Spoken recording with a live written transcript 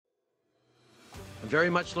I'm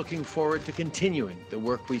very much looking forward to continuing the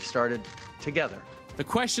work we've started together. The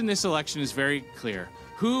question this election is very clear.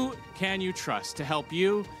 Who can you trust to help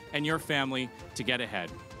you and your family to get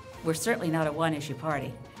ahead? We're certainly not a one-issue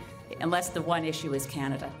party, unless the one issue is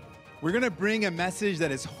Canada. We're going to bring a message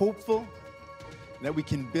that is hopeful, that we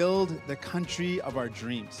can build the country of our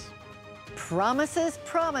dreams. Promises,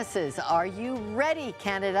 promises. Are you ready,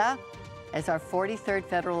 Canada? As our 43rd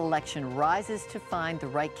federal election rises to find the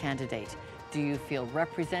right candidate, do you feel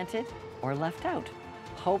represented or left out?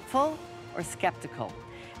 Hopeful or skeptical?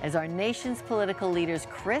 As our nation's political leaders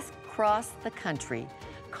crisscross the country,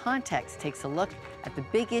 Context takes a look at the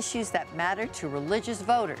big issues that matter to religious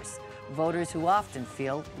voters, voters who often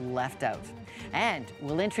feel left out. And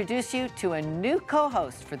we'll introduce you to a new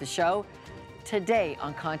co-host for the show. Today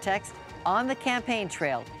on Context, on the campaign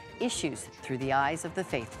trail, issues through the eyes of the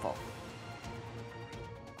faithful.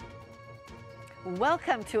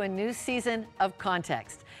 Welcome to a new season of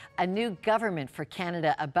Context, a new government for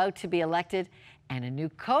Canada about to be elected, and a new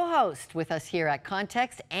co-host with us here at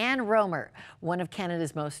Context, Ann Romer, one of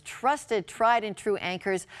Canada's most trusted, tried and true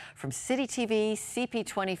anchors from City TV,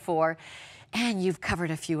 CP24, and you've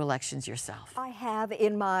covered a few elections yourself. I have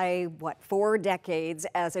in my, 4 decades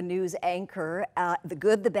as a news anchor, the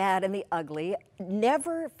good, the bad, and the ugly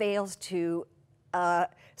never fails to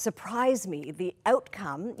surprise me. The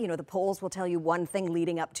outcome, the polls will tell you one thing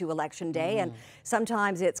leading up to election day, and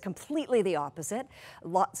sometimes it's completely the opposite.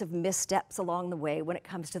 Lots of missteps along the way when it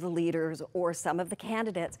comes to the leaders or some of the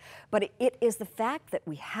candidates. But it is the fact that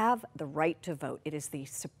we have the right to vote. It is the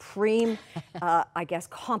supreme,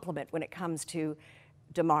 compliment when it comes to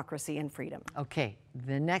democracy and freedom. Okay,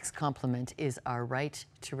 the next compliment is our right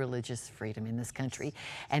to religious freedom in this country.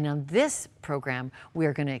 And on this program,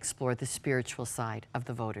 we're going to explore the spiritual side of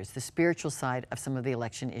the voters, the spiritual side of some of the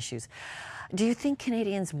election issues. Do you think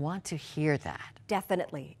Canadians want to hear that?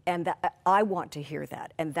 Definitely, and I want to hear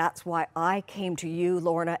that. And that's why I came to you,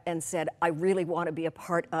 Lorna, and said, I really want to be a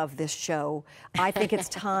part of this show. I think it's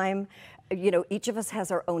time. Each of us has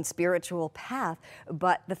our own spiritual path,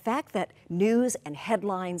 but the fact that news and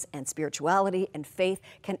headlines and spirituality and faith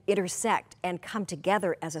can intersect and come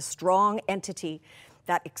together as a strong entity,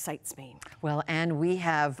 that excites me. Well, Anne, we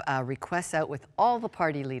have requests out with all the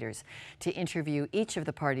party leaders to interview each of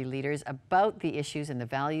the party leaders about the issues and the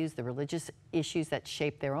values, the religious issues that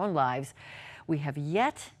shape their own lives. We have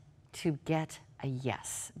yet to get a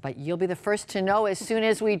yes, but you'll be the first to know as soon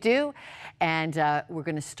as we do. And we're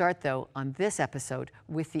going to start, though, on this episode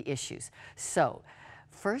with the issues. So,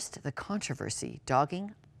 first, the controversy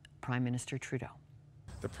dogging Prime Minister Trudeau.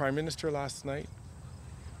 The Prime Minister last night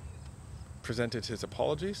presented his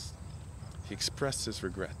apologies. He expressed his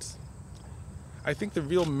regrets. I think the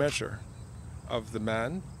real measure of the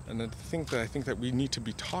man, and the thing that I think that we need to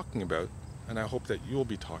be talking about, and I hope that you'll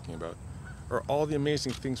be talking about, are all the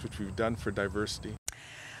amazing things which we've done for diversity.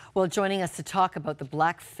 Well, joining us to talk about the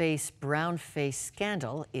blackface, brownface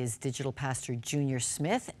scandal is digital pastor Junior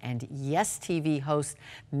Smith and Yes TV host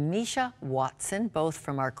Misha Watson, both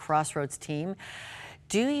from our Crossroads team.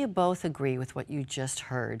 Do you both agree with what you just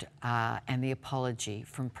heard and the apology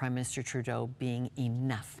from Prime Minister Trudeau being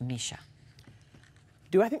enough? Misha?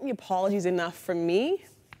 Do I think the apology is enough for me?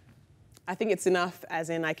 I think it's enough as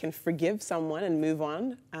in I can forgive someone and move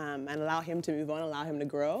on and allow him to move on, allow him to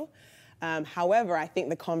grow. However, I think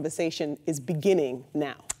the conversation is beginning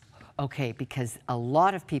now. Okay, because a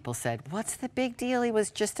lot of people said, what's the big deal? He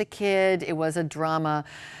was just a kid. It was a drama.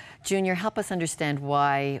 Junior, help us understand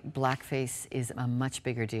why blackface is a much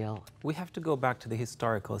bigger deal. We have to go back to the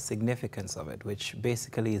historical significance of it, which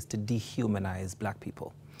basically is to dehumanize black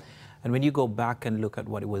people. And when you go back and look at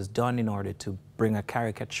what it was done in order to bring a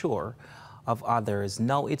caricature of others,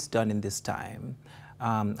 now it's done in this time.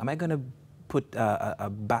 Am I going to put a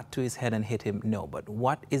bat to his head and hit him? No, but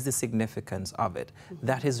what is the significance of it?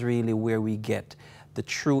 That is really where we get the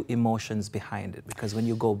true emotions behind it. Because when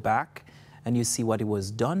you go back and you see what it was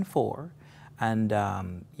done for, and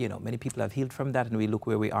many people have healed from that, and we look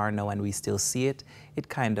where we are now and we still see it, it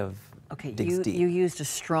kind of digs deep. You used a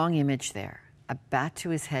strong image there, a bat to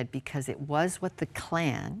his head, because it was what the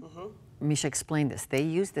Klan, Misha explained this, they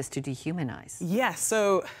used this to dehumanize. Yes,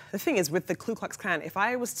 so the thing is with the Ku Klux Klan, if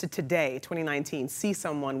I was to today, 2019, see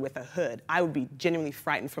someone with a hood, I would be genuinely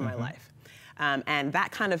frightened for my life. And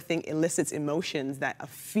that kind of thing elicits emotions that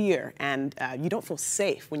of fear, and you don't feel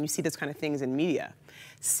safe when you see those kind of things in media.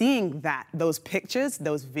 Seeing those pictures,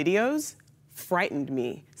 those videos, frightened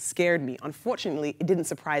me, scared me. Unfortunately, it didn't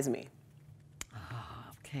surprise me.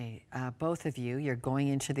 Okay, both of you, you're going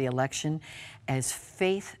into the election as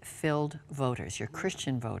faith-filled voters, you're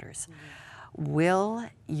Christian voters. Will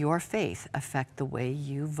your faith affect the way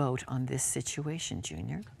you vote on this situation,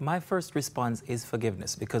 Junior? My first response is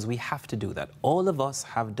forgiveness, because we have to do that. All of us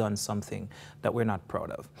have done something that we're not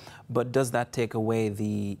proud of. But does that take away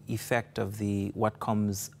the effect of what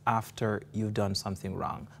comes after you've done something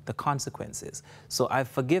wrong, the consequences? So I've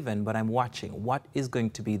forgiven, but I'm watching. What is going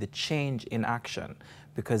to be the change in action?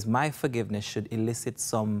 Because my forgiveness should elicit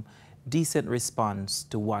some decent response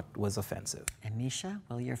to what was offensive. And Misha,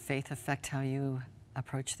 will your faith affect how you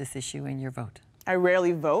approach this issue in your vote? I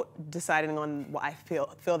rarely vote, deciding on what I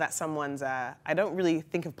feel that someone's. I don't really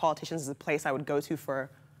think of politicians as a place I would go to for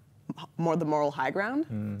more the moral high ground.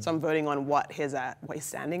 So I'm voting on what he's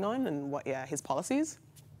standing on and what his policies.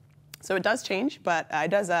 So it does change, but it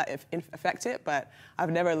does affect it. But I've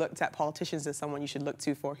never looked at politicians as someone you should look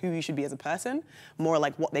to for who you should be as a person, more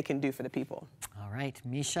like what they can do for the people. All right,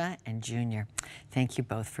 Misha and Junior, thank you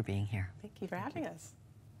both for being here. Thank you for having us.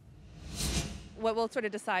 What will sort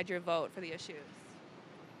of decide your vote for the issues?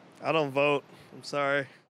 I don't vote. I'm sorry.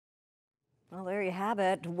 Well, there you have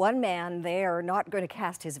it. One man there not going to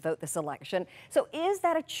cast his vote this election. So is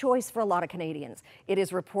that a choice for a lot of Canadians? It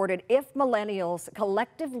is reported if millennials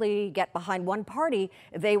collectively get behind one party,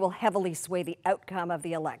 they will heavily sway the outcome of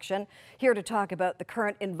the election. Here to talk about the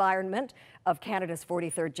current environment of Canada's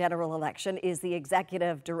 43rd general election is the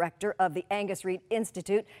Executive Director of the Angus Reid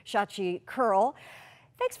Institute, Shachi Kurl.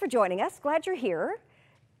 Thanks for joining us. Glad you're here.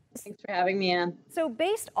 Thanks for having me, Ann. So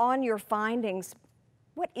based on your findings,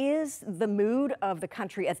 what is the mood of the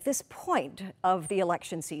country at this point of the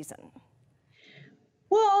election season?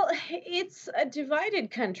 Well, it's a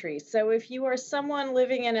divided country. So if you are someone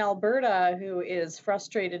living in Alberta who is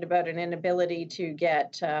frustrated about an inability to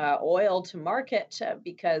get oil to market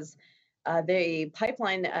because the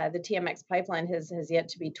pipeline, the TMX pipeline has yet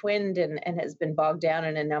to be twinned and has been bogged down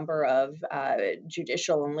in a number of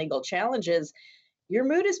judicial and legal challenges, your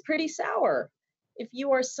mood is pretty sour. If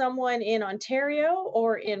you are someone in Ontario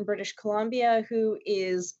or in British Columbia who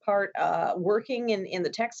is working in the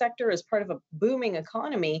tech sector as part of a booming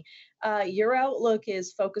economy, your outlook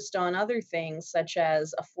is focused on other things such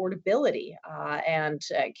as affordability and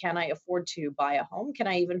can I afford to buy a home? Can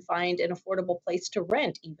I even find an affordable place to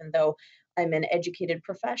rent, even though I'm an educated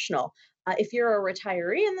professional? If you're a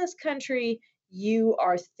retiree in this country, you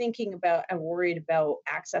are thinking about and worried about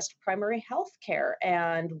access to primary health care.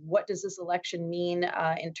 And what does this election mean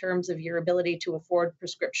in terms of your ability to afford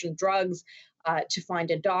prescription drugs, to find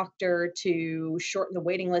a doctor, to shorten the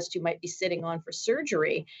waiting list you might be sitting on for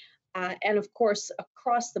surgery? And of course,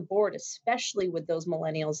 across the board, especially with those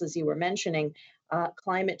millennials, as you were mentioning,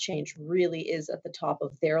 climate change really is at the top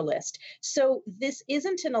of their list. So this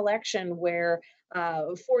isn't an election where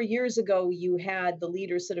 4 years ago you had the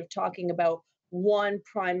leaders sort of talking about one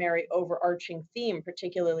primary overarching theme,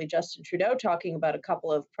 particularly Justin Trudeau talking about a couple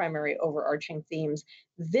of primary overarching themes.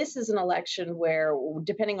 This is an election where,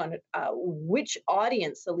 depending on which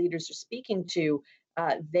audience the leaders are speaking to,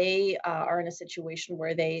 they are in a situation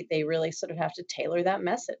where they really sort of have to tailor that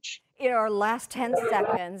message. In our last 10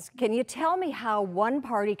 seconds, can you tell me how one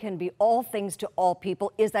party can be all things to all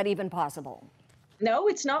people? Is that even possible? No,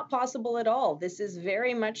 it's not possible at all. This is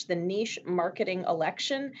very much the niche marketing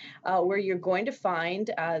election where you're going to find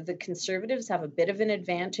the Conservatives have a bit of an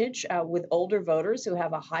advantage with older voters who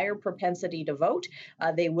have a higher propensity to vote.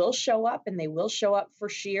 They will show up and they will show up for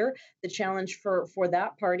sheer. The challenge for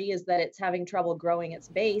that party is that it's having trouble growing its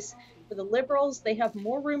base. For the Liberals, they have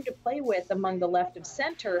more room to play with among the left of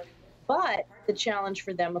center. But the challenge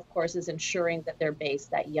for them, of course, is ensuring that their base,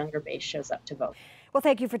 that younger base, shows up to vote. Well,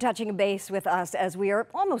 thank you for touching base with us as we are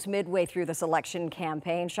almost midway through this election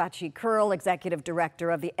campaign. Shachi Kurl, Executive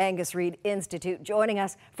Director of the Angus Reid Institute, joining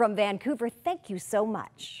us from Vancouver. Thank you so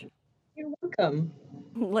much. You're welcome.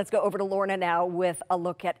 Let's go over to Lorna now with a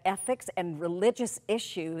look at ethics and religious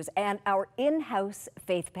issues and our in-house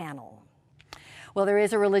faith panel. Well, there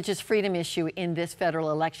is a religious freedom issue in this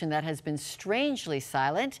federal election that has been strangely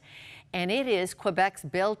silent, and it is Quebec's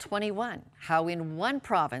Bill 21, how in one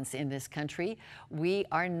province in this country, we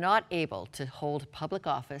are not able to hold public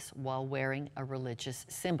office while wearing a religious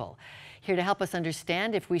symbol. Here to help us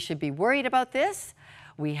understand if we should be worried about this,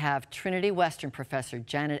 we have Trinity Western professor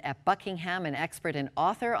Janet F. Buckingham, an expert and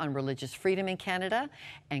author on religious freedom in Canada,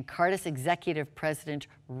 and Cardis executive president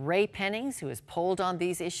Ray Pennings, who has polled on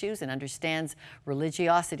these issues and understands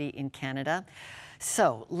religiosity in Canada.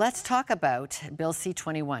 So let's talk about Bill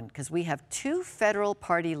C-21, because we have two federal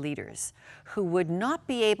party leaders who would not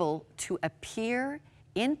be able to appear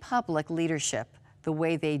in public leadership the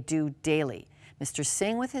way they do daily. Mr.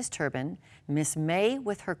 Singh with his turban, Miss May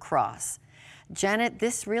with her cross. Janet,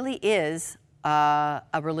 this really is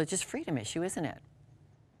a religious freedom issue, isn't it?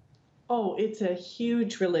 Oh, it's a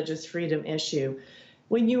huge religious freedom issue.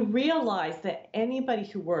 When you realize that anybody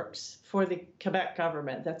who works for the Quebec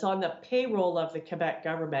government, that's on the payroll of the Quebec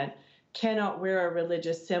government, cannot wear a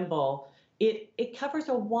religious symbol, it covers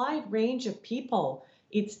a wide range of people.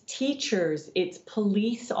 It's teachers, it's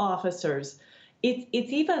police officers,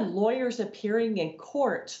 it's even lawyers appearing in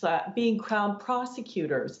court, being crown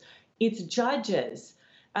prosecutors, it's judges.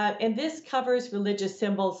 And this covers religious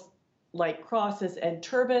symbols like crosses and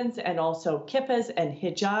turbans, and also kippas and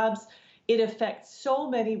hijabs. It affects so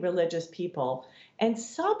many religious people. And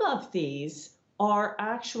some of these are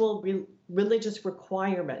actual religious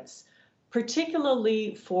requirements,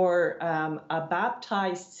 particularly for a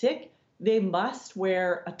baptized Sikh, they must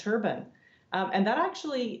wear a turban. And that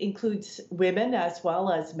actually includes women as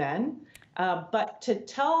well as men. But to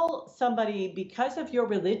tell somebody, because of your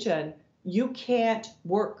religion, you can't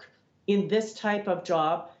work in this type of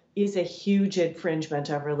job, is a huge infringement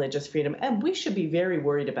of religious freedom, and we should be very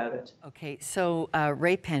worried about it. Okay, so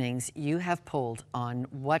Ray Pennings, you have polled on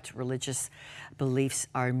what religious beliefs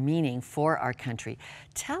are meaning for our country.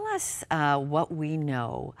 Tell us what we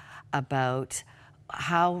know about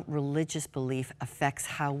how religious belief affects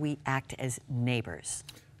how we act as neighbors.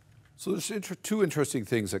 So there's two interesting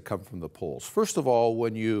things that come from the polls. First of all,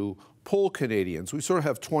 when you poll Canadians, we sort of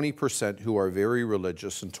have 20% who are very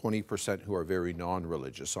religious and 20% who are very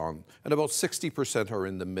non-religious, and about 60% are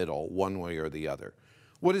in the middle, one way or the other.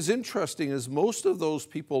 What is interesting is most of those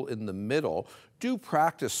people in the middle do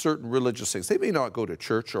practice certain religious things. They may not go to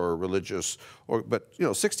church or religious, but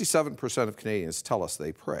 67% of Canadians tell us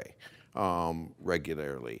they pray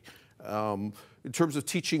regularly. In terms of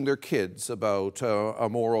teaching their kids about a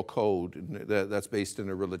moral code that's based in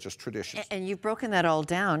a religious tradition. And you've broken that all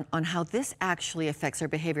down on how this actually affects our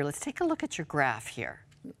behavior. Let's take a look at your graph here.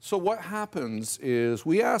 So what happens is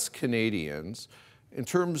we ask Canadians, in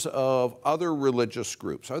terms of other religious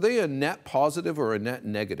groups, are they a net positive or a net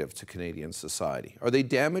negative to Canadian society? Are they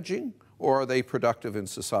damaging or are they productive in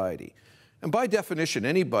society? And by definition,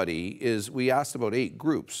 we asked about 8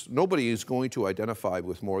 groups. Nobody is going to identify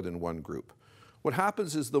with more than one group. What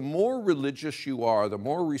happens is the more religious you are, the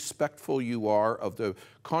more respectful you are of the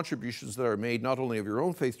contributions that are made, not only of your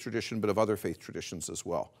own faith tradition, but of other faith traditions as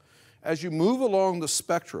well. As you move along the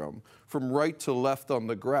spectrum from right to left on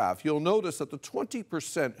the graph, you'll notice that the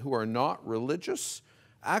 20% who are not religious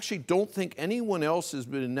actually don't think anyone else has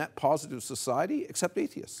been a net positive society except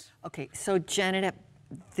atheists. Okay, so Janet,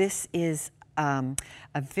 this is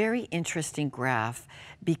a very interesting graph,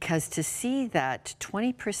 because to see that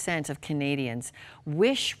 20% of Canadians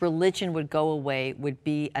wish religion would go away would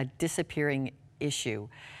be a disappearing issue.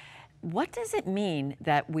 What does it mean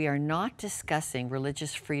that we are not discussing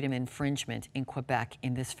religious freedom infringement in Quebec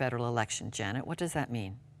in this federal election? Janet, what does that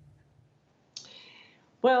mean?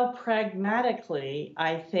 Well, pragmatically,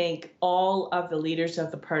 I think all of the leaders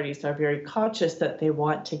of the parties are very conscious that they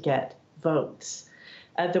want to get votes.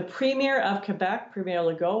 The Premier of Quebec, Premier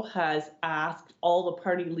Legault, has asked all the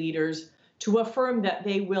party leaders to affirm that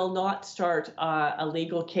they will not start a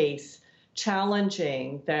legal case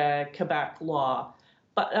challenging the Quebec law.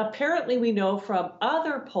 But apparently we know from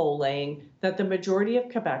other polling that the majority of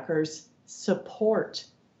Quebecers support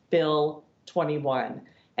Bill 21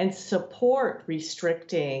 and support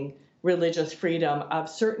restricting religious freedom of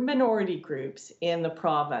certain minority groups in the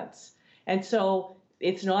province. And so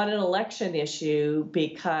it's not an election issue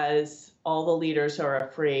because all the leaders are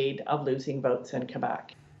afraid of losing votes in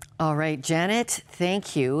Quebec. All right, Janet,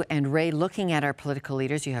 thank you. And Ray, looking at our political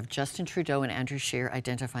leaders, you have Justin Trudeau and Andrew Scheer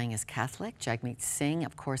identifying as Catholic, Jagmeet Singh,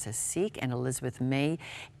 of course, as Sikh, and Elizabeth May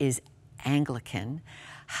is Anglican.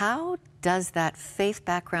 How does that faith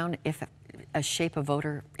background shape a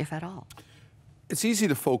voter, if at all? It's easy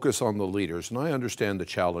to focus on the leaders, and I understand the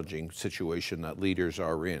challenging situation that leaders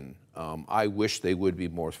are in. I wish they would be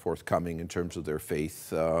more forthcoming in terms of their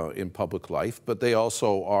faith in public life, but they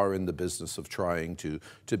also are in the business of trying to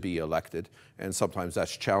be elected, and sometimes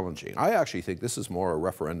that's challenging. I actually think this is more a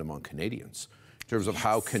referendum on Canadians, in terms of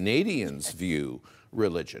how Canadians view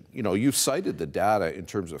religion. You know, you've cited the data in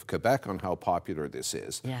terms of Quebec on how popular this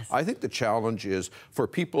is. Yes. I think the challenge is for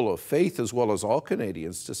people of faith as well as all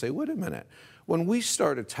Canadians to say, wait a minute, when we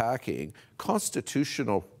start attacking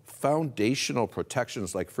constitutional, foundational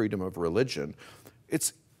protections like freedom of religion,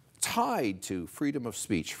 it's tied to freedom of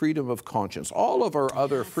speech, freedom of conscience, all of our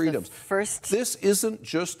other freedoms. This isn't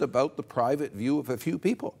just about the private view of a few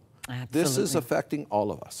people. This is Absolutely. affecting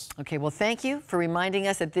all of us. Okay, well, thank you for reminding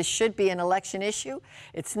us that this should be an election issue.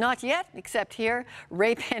 It's not yet, except here.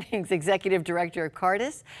 Ray Pennings, Executive Director of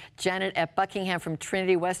Cardis, Janet at Buckingham from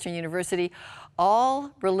Trinity Western University.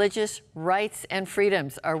 All religious rights and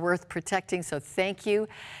freedoms are worth protecting, so thank you.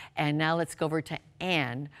 And now let's go over to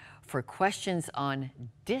Anne for questions on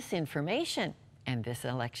disinformation and this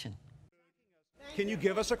election. Can you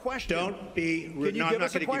give us a question? Don't be rude. Can you No, give I'm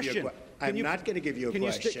us not a going to give you question? I'm not going to give you a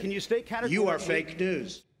question. Can you state categorically? You are fake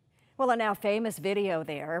news. Well, a now famous video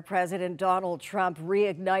there, President Donald Trump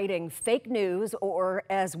reigniting fake news, or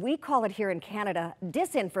as we call it here in Canada,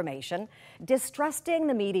 disinformation, distrusting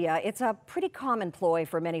the media. It's a pretty common ploy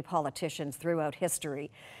for many politicians throughout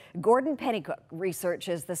history. Gordon Pennycook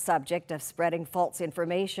researches the subject of spreading false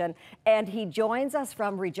information, and he joins us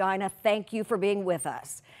from Regina. Thank you for being with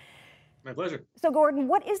us. My pleasure. So, Gordon,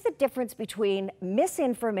 what is the difference between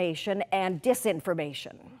misinformation and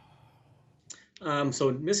disinformation?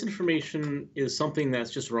 So misinformation is something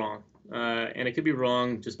that's just wrong, and it could be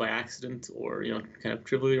wrong just by accident or kind of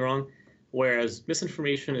trivially wrong, whereas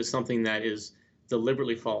misinformation is something that is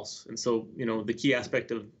deliberately false. And so the key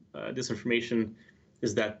aspect of disinformation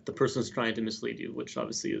is that the person is trying to mislead you, which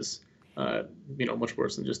obviously is much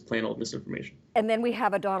worse than just plain old misinformation. And then we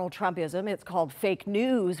have a Donald Trumpism. It's called fake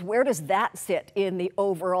news. Where does that sit in the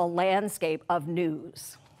overall landscape of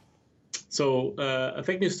news? So a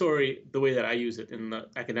fake news story, the way that I use it and the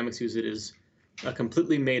academics use it, is a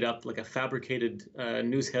completely made up, like a fabricated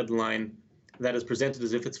news headline that is presented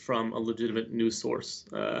as if it's from a legitimate news source.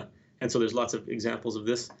 And so there's lots of examples of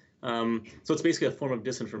this. So it's basically a form of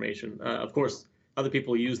disinformation. Of course, other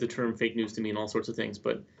people use the term fake news to mean all sorts of things,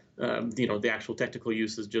 but the actual technical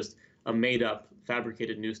use is just a made-up,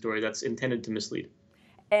 fabricated news story that's intended to mislead.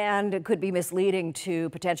 And it could be misleading to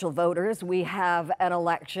potential voters. We have an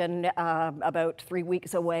election about 3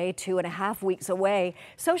 weeks away, 2.5 weeks away.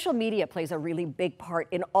 Social media plays a really big part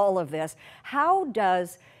in all of this. How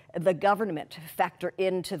does the government factor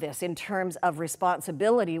into this in terms of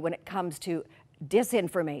responsibility when it comes to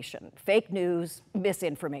disinformation, fake news,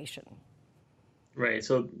 misinformation? Right.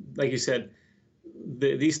 So, like you said,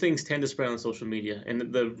 these things tend to spread on social media, and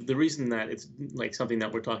the reason that it's like something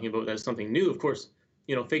that we're talking about that is something new, of course.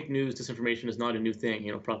 Fake news, disinformation is not a new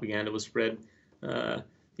thing. Propaganda was spread, many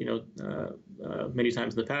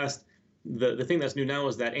times in the past. The thing that's new now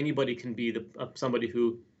is that anybody can be somebody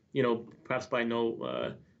who, perhaps by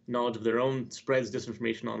no knowledge of their own, spreads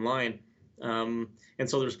disinformation online. And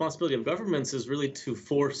so the responsibility of governments is really to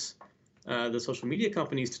force the social media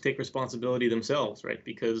companies to take responsibility themselves, right?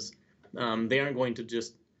 Because they aren't going to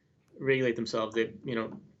just regulate themselves.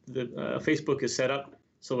 Facebook is set up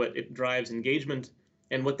so it drives engagement.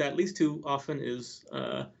 And what that leads to often is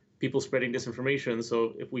people spreading disinformation.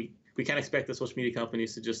 So if we can't expect the social media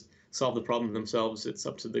companies to just solve the problem themselves, it's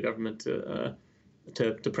up to the government to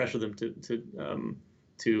pressure them to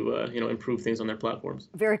improve things on their platforms.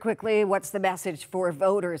 Very quickly, what's the message for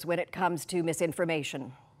voters when it comes to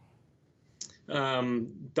misinformation?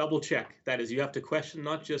 Double check. That is, you have to question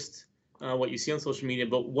not just what you see on social media,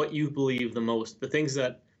 but what you believe the most. The things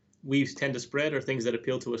that we tend to spread are things that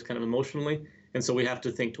appeal to us kind of emotionally. And so we have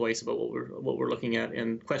to think twice about what we're looking at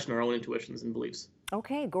and question our own intuitions and beliefs.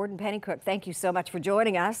 Okay, Gordon Pennycook, thank you so much for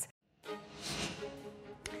joining us.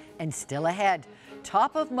 And still ahead,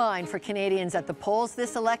 top of mind for Canadians at the polls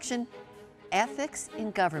this election, ethics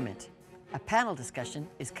in government. A panel discussion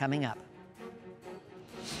is coming up.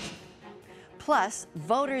 Plus,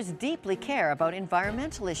 voters deeply care about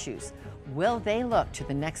environmental issues. Will they look to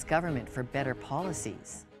the next government for better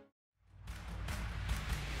policies?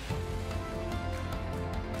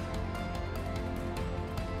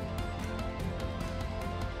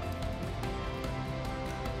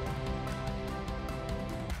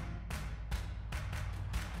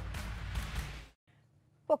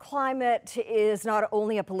 Well, climate is not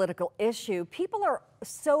only a political issue. People are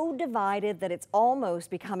so divided that it's almost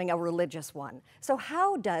becoming a religious one. So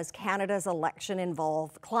how does Canada's election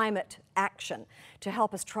involve climate action? To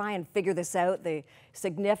help us try and figure this out, the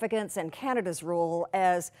significance and Canada's role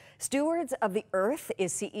as stewards of the earth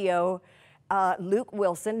is CEO Luke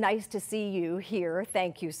Wilson. Nice to see you here.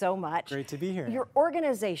 Thank you so much. Great to be here. Your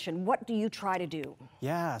organization, what do you try to do?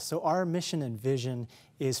 Yeah, so our mission and vision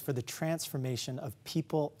is for the transformation of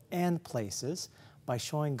people and places by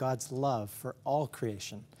showing God's love for all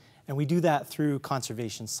creation. And we do that through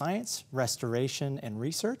conservation science, restoration, and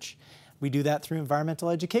research. We do that through environmental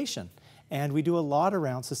education. And we do a lot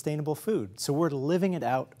around sustainable food. So we're living it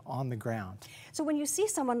out on the ground. So when you see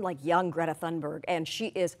someone like young Greta Thunberg, and she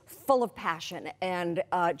is full of passion and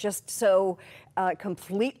just so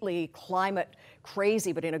completely climate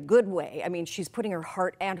crazy, but in a good way. I mean, she's putting her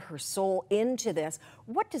heart and her soul into this.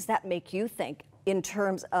 What does that make you think in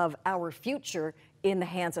terms of our future in the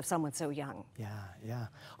hands of someone so young? Yeah.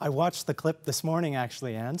 I watched the clip this morning,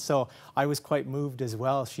 actually, Anne, so I was quite moved as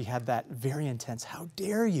well. She had that very intense, how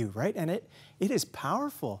dare you, right? And it is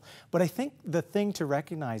powerful. But I think the thing to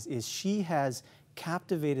recognize is she has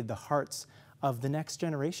captivated the hearts of the next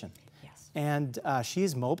generation. And she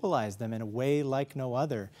has mobilized them in a way like no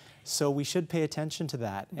other. So we should pay attention to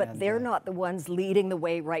that. But they're not the ones leading the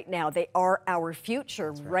way right now. They are our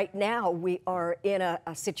future. Right now, we are in a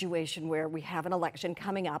situation where we have an election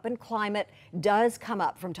coming up, and climate does come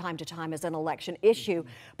up from time to time as an election issue,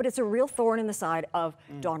 but it's a real thorn in the side of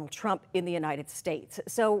Donald Trump in the United States.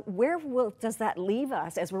 So where does that leave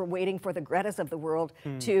us as we're waiting for the Gretas of the world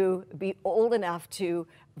to be old enough to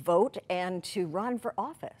vote and to run for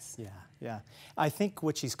office? Yeah. I think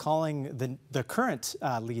what she's calling the current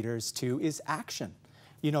leaders to is action.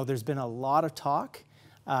 You know, there's been a lot of talk,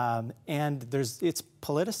 and it's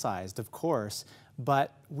politicized, of course,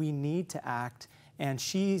 but we need to act. And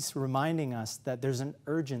she's reminding us that there's an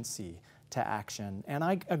urgency to action, and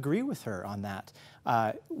I agree with her on that.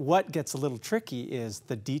 What gets a little tricky is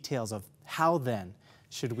the details of how then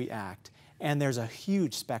should we act, and there's a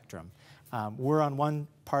huge spectrum. We're on one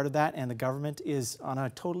part of that, and the government is on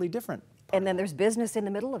a totally different. And then there's business in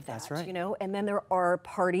the middle of that. That's right. You know, and then there are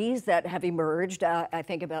parties that have emerged. I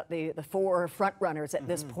think about the four front runners at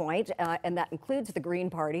this point, and that includes the Green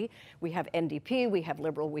Party. We have NDP, we have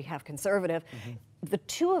Liberal, we have Conservative. The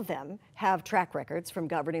two of them have track records from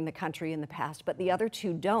governing the country in the past, but the other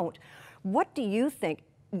two don't. What do you think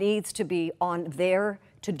needs to be on their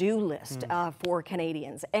to-do list for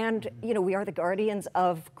Canadians? And, you know, we are the guardians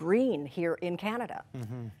of green here in Canada.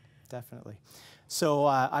 Definitely. So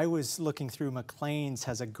I was looking through, Maclean's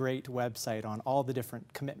has a great website on all the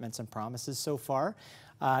different commitments and promises so far.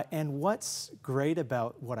 And what's great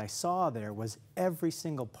about what I saw there was every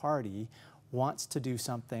single party wants to do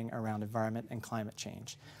something around environment and climate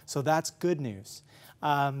change. So that's good news.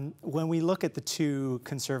 When we look at the two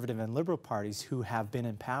Conservative and Liberal parties who have been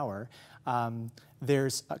in power,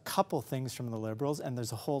 there's a couple things from the Liberals and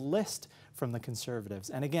there's a whole list from the Conservatives.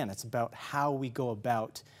 And again, it's about how we go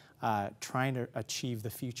about trying to achieve the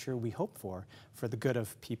future we hope for the good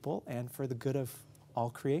of people and for the good of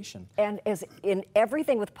all creation. And as in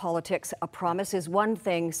everything with politics, a promise is one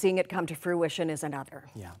thing, seeing it come to fruition is another.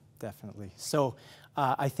 Yeah, definitely. So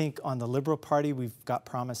I think on the Liberal Party, we've got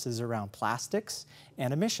promises around plastics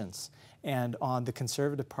and emissions. And on the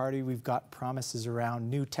Conservative Party, we've got promises around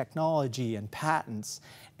new technology and patents.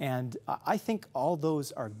 And I think all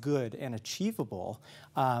those are good and achievable.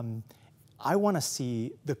 I want to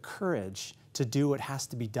see the courage to do what has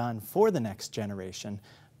to be done for the next generation.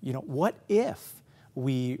 You know, what if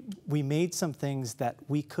we made some things that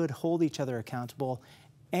we could hold each other accountable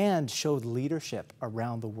and showed leadership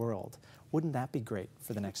around the world? Wouldn't that be great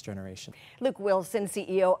for the next generation? Luke Wilson,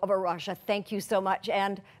 CEO of A Rasha, thank you so much.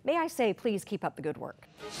 And may I say, please keep up the good work.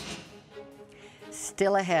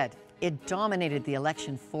 Still ahead, it dominated the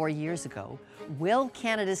election 4 years ago. Will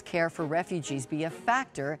Canada's care for refugees be a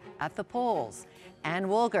factor at the polls? Anne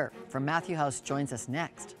Woolger from Matthew House joins us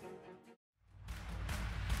next.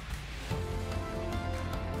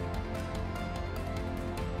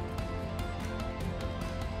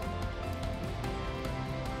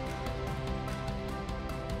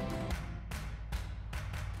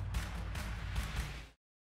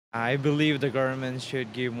 I believe the government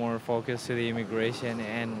should give more focus to the immigration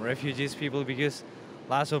and refugees people because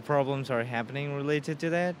lots of problems are happening related to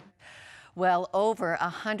that. Well, over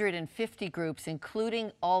 150 groups,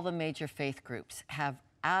 including all the major faith groups, have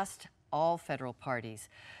asked all federal parties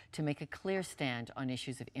to make a clear stand on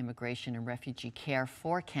issues of immigration and refugee care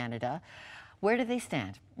for Canada. Where do they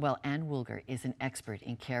stand? Well, Anne Woolger is an expert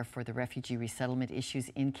in care for the refugee resettlement issues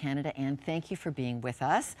in Canada. Anne, thank you for being with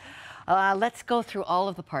us. Let's go through all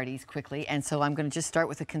of the parties quickly. And so I'm going to just start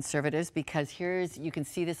with the Conservatives because you can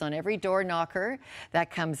see this on every door knocker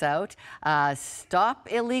that comes out.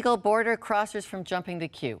 Stop illegal border crossers from jumping the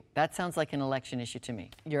queue. That sounds like an election issue to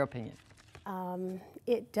me. Your opinion?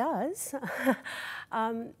 It does.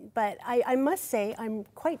 But I must say I'm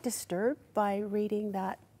quite disturbed by reading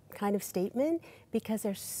that kind of statement because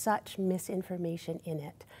there's such misinformation in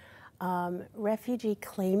it. Refugee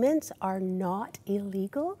claimants are not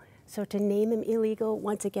illegal, so to name them illegal,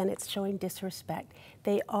 once again, it's showing disrespect.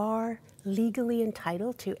 They are legally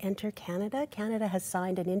entitled to enter Canada. Canada has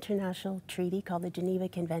signed an international treaty called the Geneva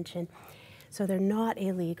Convention so they're not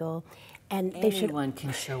illegal. And they should. Anyone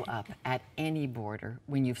can show up at any border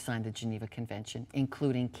when you've signed the Geneva Convention,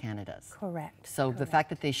 including Canada's. Correct. So the fact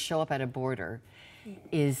that they show up at a border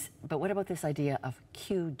is, but what about this idea of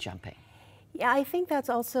queue jumping? Yeah, I think that's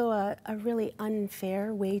also a really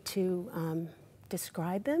unfair way to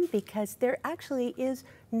describe them, because there actually is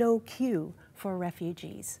no queue for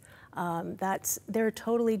refugees. They're a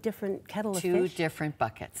totally different kettle of fish. Two different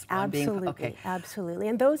buckets. Absolutely, absolutely.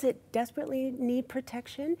 And those that desperately need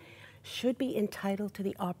protection should be entitled to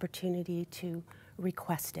the opportunity to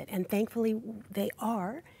request it. And thankfully they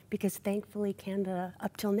are, because thankfully Canada,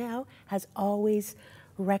 up till now, has always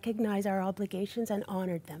recognized our obligations and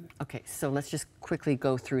honored them. Okay, so let's just quickly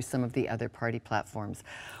go through some of the other party platforms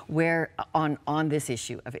where on this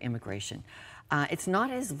issue of immigration. It's not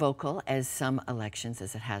as vocal as some elections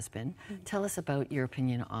as it has been. Tell us about your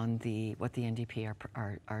opinion on what the NDP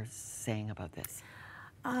are saying about this.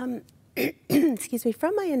 Excuse me,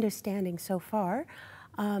 from my understanding so far,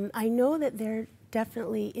 I know that they're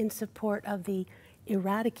definitely in support of the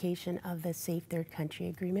eradication of the Safe Third Country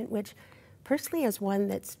Agreement, which personally, as one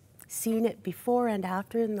that's seen it before and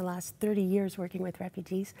after in the last 30 years working with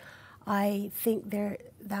refugees, I think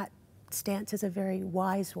that stance is a very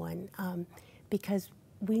wise one, because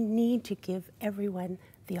we need to give everyone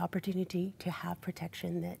the opportunity to have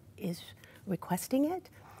protection that is requesting it.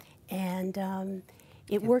 And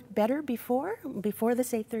it worked better before the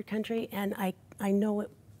Safe Third Country, and I know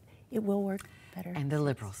it will work better. And the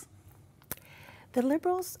Liberals? The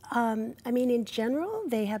Liberals, I mean, in general,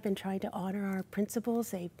 they have been trying to honor our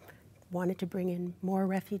principles. They wanted to bring in more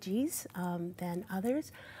refugees than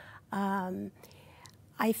others.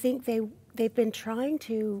 I think they've been trying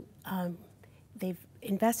to, they've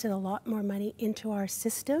invested a lot more money into our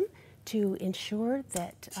system to ensure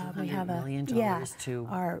that we have $200 million to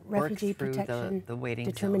our refugee protection the waiting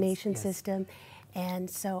determination zones, yes. system. And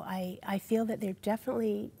so I feel that they're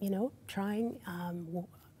definitely, trying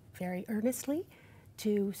very earnestly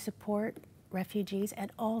to support refugees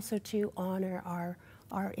and also to honor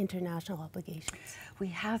our international obligations. We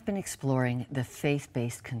have been exploring the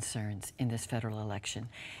faith-based concerns in this federal election,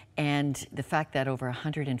 and the fact that over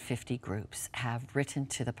 150 groups have written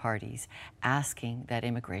to the parties asking that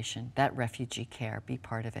immigration, that refugee care be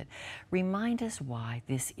part of it. Remind us why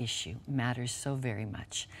this issue matters so very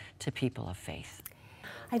much to people of faith.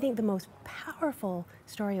 I think the most powerful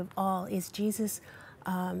story of all is Jesus,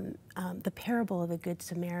 the parable of the Good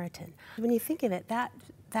Samaritan. When you think of it,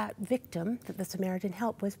 that victim that the Samaritan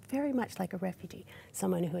helped was very much like a refugee,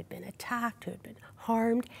 someone who had been attacked, who had been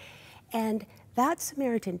harmed. And that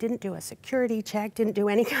Samaritan didn't do a security check, didn't do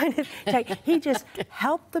any kind of check. He just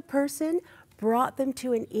helped the person, brought them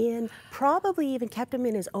to an inn, probably even kept him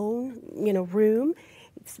in his own room,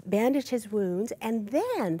 bandaged his wounds. And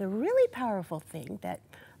then the really powerful thing that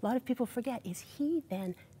a lot of people forget is he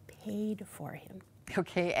then paid for him.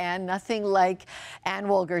 Okay, Anne, nothing like Anne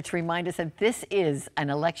Wolger to remind us that this is an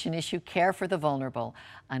election issue, care for the vulnerable,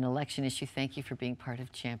 an election issue. Thank you for being part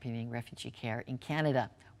of championing refugee care in Canada.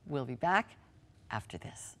 We'll be back after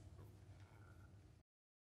this.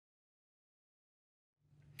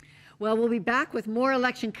 Well, we'll be back with more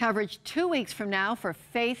election coverage 2 weeks from now for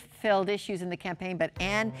faith-filled issues in the campaign. But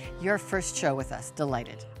Anne, your first show with us.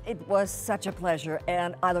 Delighted. It was such a pleasure,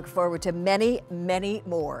 and I look forward to many, many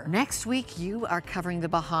more. Next week, you are covering the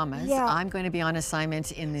Bahamas. Yeah. I'm going to be on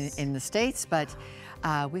assignment in the States, but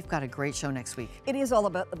we've got a great show next week. It is all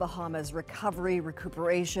about the Bahamas, recovery,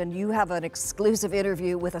 recuperation. You have an exclusive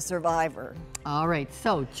interview with a survivor. All right,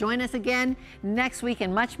 so join us again next week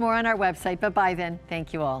and much more on our website. But by then,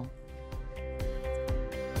 thank you all.